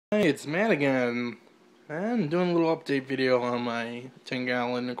Hey, it's Matt again, and doing a little update video on my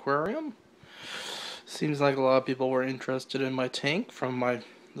 10-gallon aquarium. Seems like a lot of people were interested in my tank from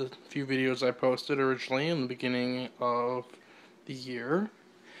the few videos I posted originally in the beginning of the year.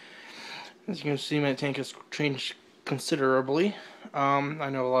 As you can see, my tank has changed considerably. I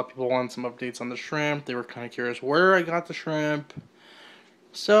know a lot of people want some updates on the shrimp. They were kind of curious where I got the shrimp.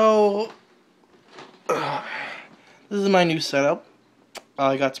 So, this is my new setup.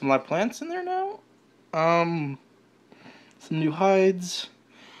 I got some live plants in there now. Some new hides.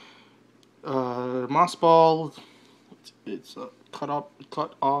 Moss ball. It's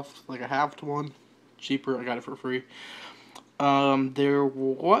cut off like a halved one. Cheaper. I got it for free. There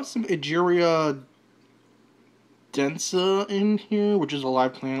was some Egeria densa in here, which is a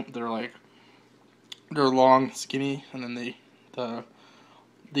live plant. They're long, skinny, and then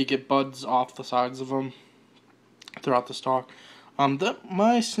they get buds off the sides of them throughout the stalk.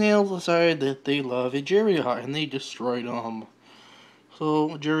 My snails decided that they love Egeria, and they destroyed them.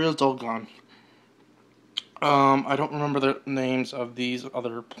 So Egeria's all gone. I don't remember the names of these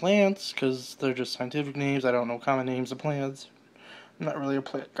other plants, because they're just scientific names. I don't know common names of plants. I'm not really a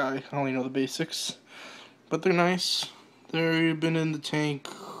plant guy. I only know the basics. But they're nice. They've been in the tank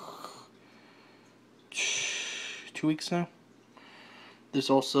 2 weeks now. There's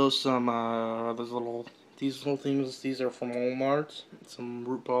also some, these little things. These are from Walmart. Some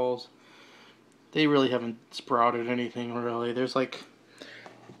root balls. They really haven't sprouted anything, really. There's like, I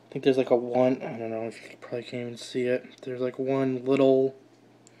think there's like a one, I don't know if you probably can't even see it. There's like one little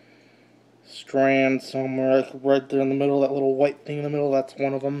strand somewhere, like right there in the middle, that little white thing in the middle, that's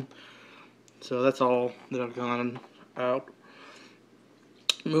one of them. So that's all that I've gone out.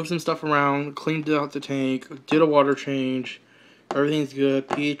 Moved some stuff around, cleaned out the tank, did a water change. Everything's good,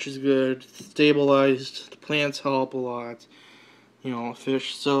 pH is good, stabilized, the plants help a lot. You know,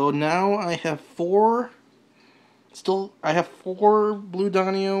 fish. So now I have four blue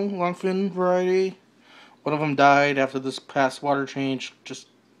Danio longfin variety. One of them died after this past water change, just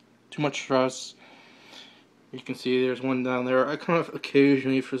too much stress. You can see there's one down there. I kind of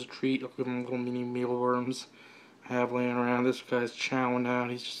occasionally, for a treat, look at them little mini mealworms I have laying around. This guy's chowing down.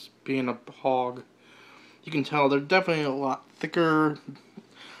 He's just being a hog. You can tell they're definitely a lot thicker.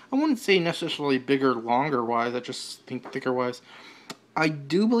 I wouldn't say necessarily bigger, longer wise. I just think thicker wise. I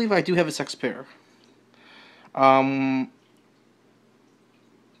do believe I do have a sex pair. That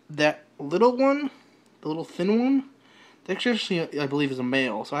little one, the little thin one, that actually I believe is a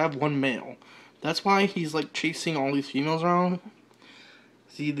male. So I have one male. That's why he's like chasing all these females around.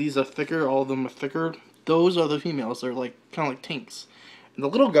 See, these are thicker. All of them are thicker. Those are the females. They're like kind of like tanks. And the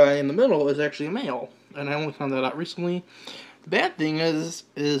little guy in the middle is actually a male. And I only found that out recently. The bad thing is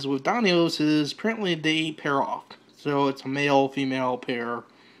with Danios is apparently they pair off. So it's a male-female pair,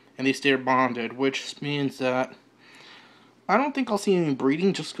 and they stay bonded, which means that I don't think I'll see any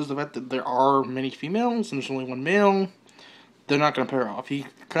breeding just because of the fact that there are many females and there's only one male. They're not going to pair off. He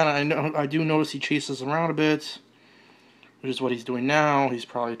kind of, I do notice he chases around a bit, which is what he's doing now. He's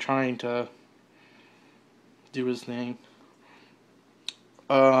probably trying to do his thing.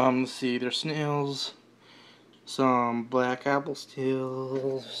 Let's see, there's snails, some black apple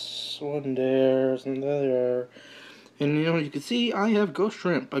steels, one there, some there. And you know, you can see I have ghost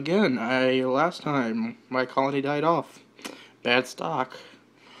shrimp. Again, last time my colony died off. Bad stock.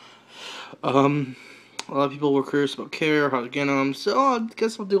 A lot of people were curious about care, how to get them, so I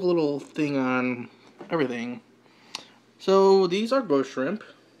guess I'll do a little thing on everything. So these are ghost shrimp.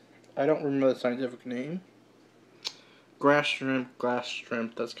 I don't remember the scientific name. Grass shrimp, glass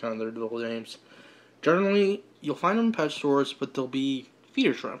shrimp, that's kind of their little names. Generally, you'll find them in pet stores, but they'll be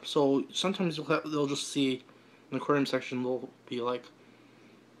feeder shrimp. So sometimes they'll just see in the aquarium section, they'll be like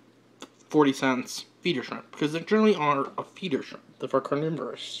 40 cents feeder shrimp, because they generally are a feeder shrimp. They're for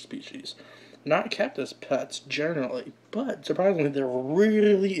carnivorous species, not kept as pets generally, but surprisingly they're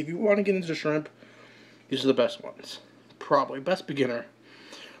really, if you want to get into shrimp, these are the best ones. Probably best beginner.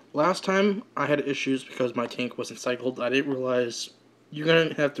 Last time I had issues because my tank wasn't cycled. I didn't realize you're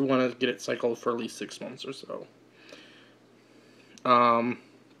gonna have to want to get it cycled for at least 6 months or so.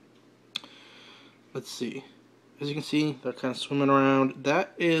 Let's see. As you can see, they're kind of swimming around.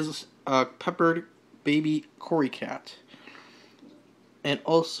 That is a peppered baby Cory cat. And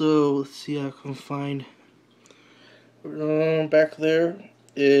also, let's see if I can find. Back there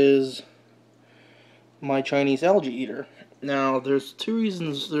is my Chinese algae eater. Now, there's two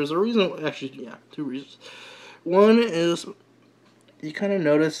reasons. There's a reason, actually, yeah, two reasons. One is you kind of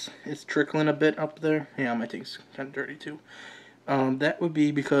notice it's trickling a bit up there. Yeah, my tank's kind of dirty too. That would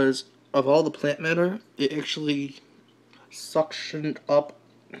be because of all the plant matter, it actually suctioned up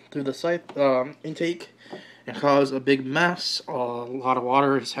through the site intake and cause a big mess. A lot of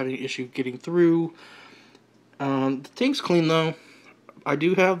water is having an issue getting through. The tank's clean though. I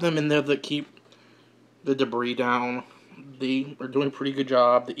do have them in there that keep the debris down. They are doing a pretty good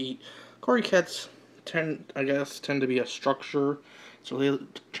job. They eat. Cory cats tend to be a structure, so they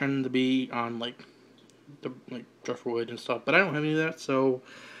tend to be on like driftwood and stuff. But I don't have any of that, so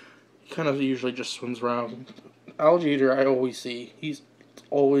he kind of usually just swims around. Alligator, I always see. He's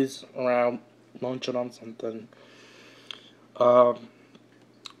always around munching on something. Um,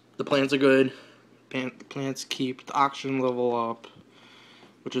 the plants are good. Plants keep the oxygen level up,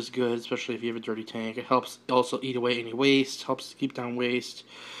 which is good, especially if you have a dirty tank. It helps also eat away any waste, helps keep down waste.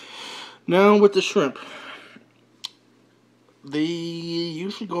 Now with the shrimp, they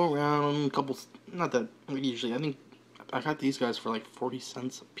usually go around a couple, not that usually, I think I got these guys for like 40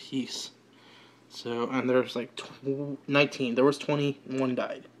 cents a piece. So, and there's like 19, there was 20, one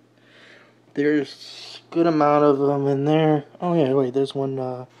died. There's a good amount of them in there. Oh yeah, wait, there's one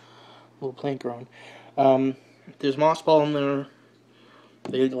little plant growing. There's moss ball in there.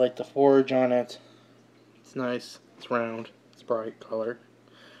 They like to forage on it. It's nice. It's round. It's bright color.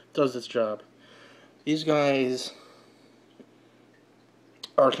 It does its job. These guys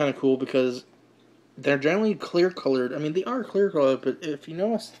are kind of cool because they're generally clear colored. I mean, they are clear colored, but if you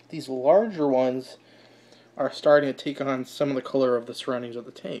notice, these larger ones are starting to take on some of the color of the surroundings of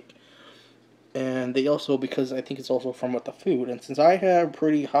the tank. And they also, because I think it's also from with the food, and since I have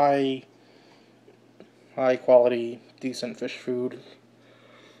pretty high quality, decent fish food,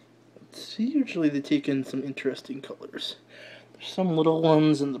 usually they take in some interesting colors. There's some little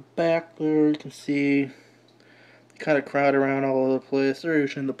ones in the back there, you can see. They kind of crowd around all over the place.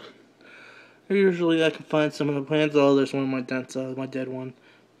 Usually I can find some of the plants. Oh, there's one of my dents, my dead one.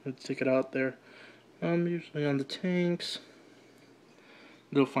 Let's take it out there. Usually on the tanks.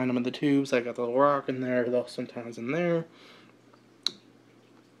 You'll find them in the tubes. I got the little rock in there, though sometimes in there.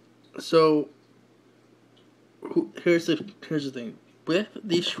 So here's the thing. With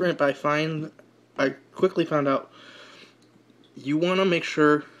these shrimp, I quickly found out you want to make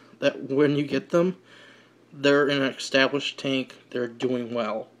sure that when you get them, they're in an established tank. They're doing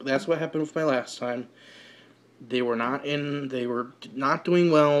well. That's what happened with my last time. They were not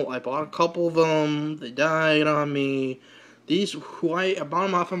doing well. I bought a couple of them. They died on me. These who I bought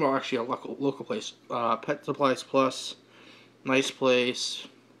them off them are actually a local place. Pet Supplies Plus, nice place.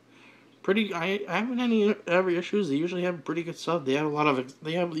 I haven't had any issues. They usually have pretty good stuff. They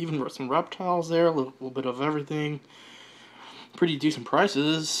have even some reptiles there, a little bit of everything. Pretty decent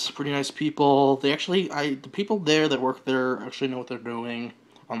prices, pretty nice people. The people there that work there actually know what they're doing,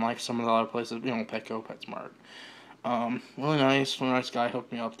 unlike some of the other places, Petco, PetSmart. Really nice guy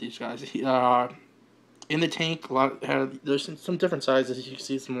hooked me up. These guys, in the tank, there's some different sizes. You can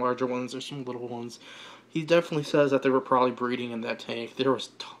see some larger ones, there's some little ones. He definitely says that they were probably breeding in that tank. There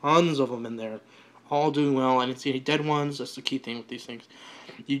was tons of them in there, all doing well. I didn't see any dead ones. That's the key thing with these things.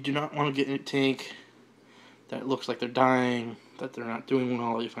 You do not want to get in a tank that looks like they're dying, that they're not doing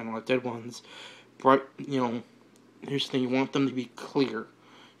well. You find a lot of dead ones. Here's the thing: you want them to be clear.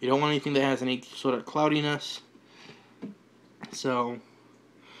 You don't want anything that has any sort of cloudiness. So,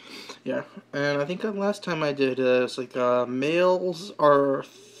 yeah. And I think the last time I did it's like males are,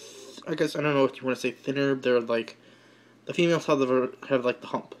 I guess, I don't know if you want to say thinner. They're like, the females have like the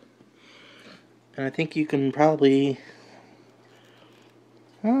hump. And I think you can probably,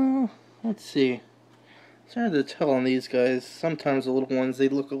 let's see. It's hard to tell on these guys. Sometimes the little ones, they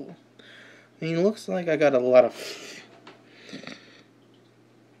look it looks like I got a lot of,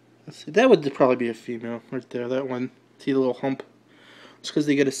 let's see, that would probably be a female right there, that one. See the little hump? It's because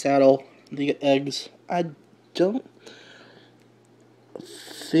they get a saddle, they get eggs. I don't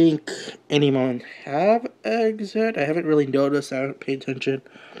think anyone have eggs yet. I haven't really noticed. I haven't paid attention.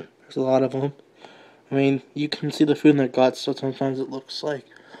 There's a lot of them. I mean, you can see the food in their guts, so sometimes it looks like,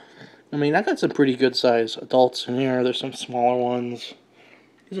 I got some pretty good size adults in here. There's some smaller ones.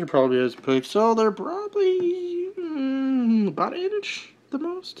 These are probably as big, so they're probably about 1 inch the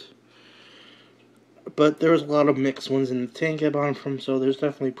most. But there's a lot of mixed ones in the tank I bought them from, so there's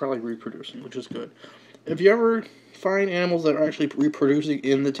definitely probably reproducing, which is good. If you ever find animals that are actually reproducing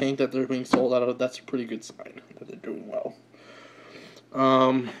in the tank that they're being sold out of, that's a pretty good sign that they're doing well.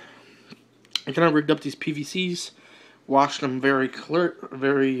 I kind of rigged up these PVCs, washed them very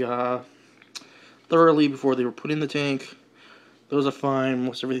thoroughly before they were put in the tank. Those are fine.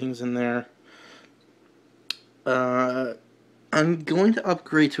 Most everything's in there. I'm going to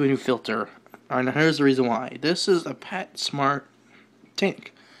upgrade to a new filter. And here's the reason why. This is a PetSmart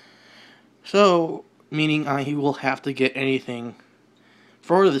tank. So, meaning I will have to get anything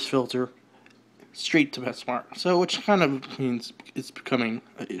for this filter straight to PetSmart. So, which kind of means it's becoming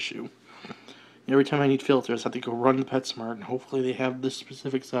an issue. Every time I need filters, I have to go run to PetSmart, and hopefully they have this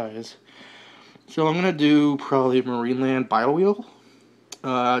specific size. So I'm gonna do probably Marineland BioWheel.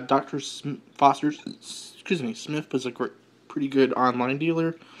 Dr. Smith was a pretty good online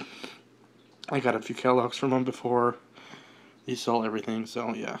dealer. I got a few catalogs from him before. They sell everything,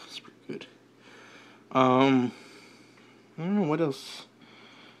 so yeah, it's pretty good. I don't know what else.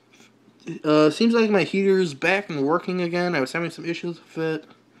 Seems like my heater's back and working again. I was having some issues with it.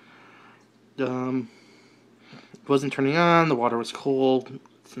 It wasn't turning on. The water was cold.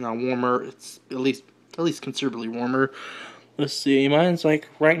 It's now warmer. It's at least considerably warmer. Let's see. Mine's like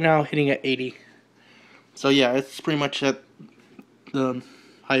right now hitting at 80. So yeah, it's pretty much at the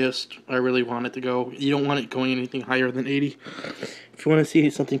highest I really want it to go. You don't want it going anything higher than 80. If you want to see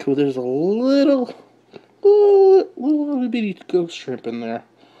something cool, there's a little bitty ghost shrimp in there.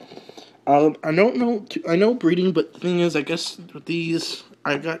 I don't know. I know breeding, but the thing is, I guess with these,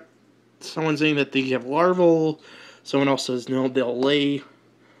 I got someone saying that they have larval. Someone else says no, they'll lay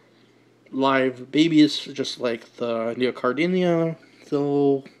live babies, just like the Neocardinia.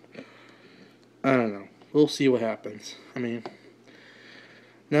 So I don't know. We'll see what happens. I mean,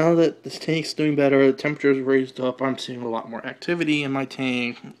 now that this tank's doing better, the temperature's raised up, I'm seeing a lot more activity in my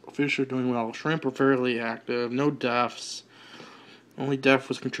tank. Fish are doing well. Shrimp are fairly active. No deaths. Only death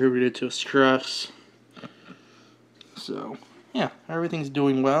was contributed to stress. So, yeah, everything's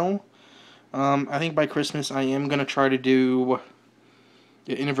doing well. I think by Christmas I am going to try to do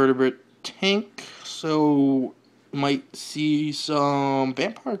the invertebrate tank. So, might see some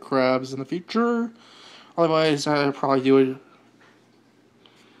vampire crabs in the future. Otherwise, I'll probably do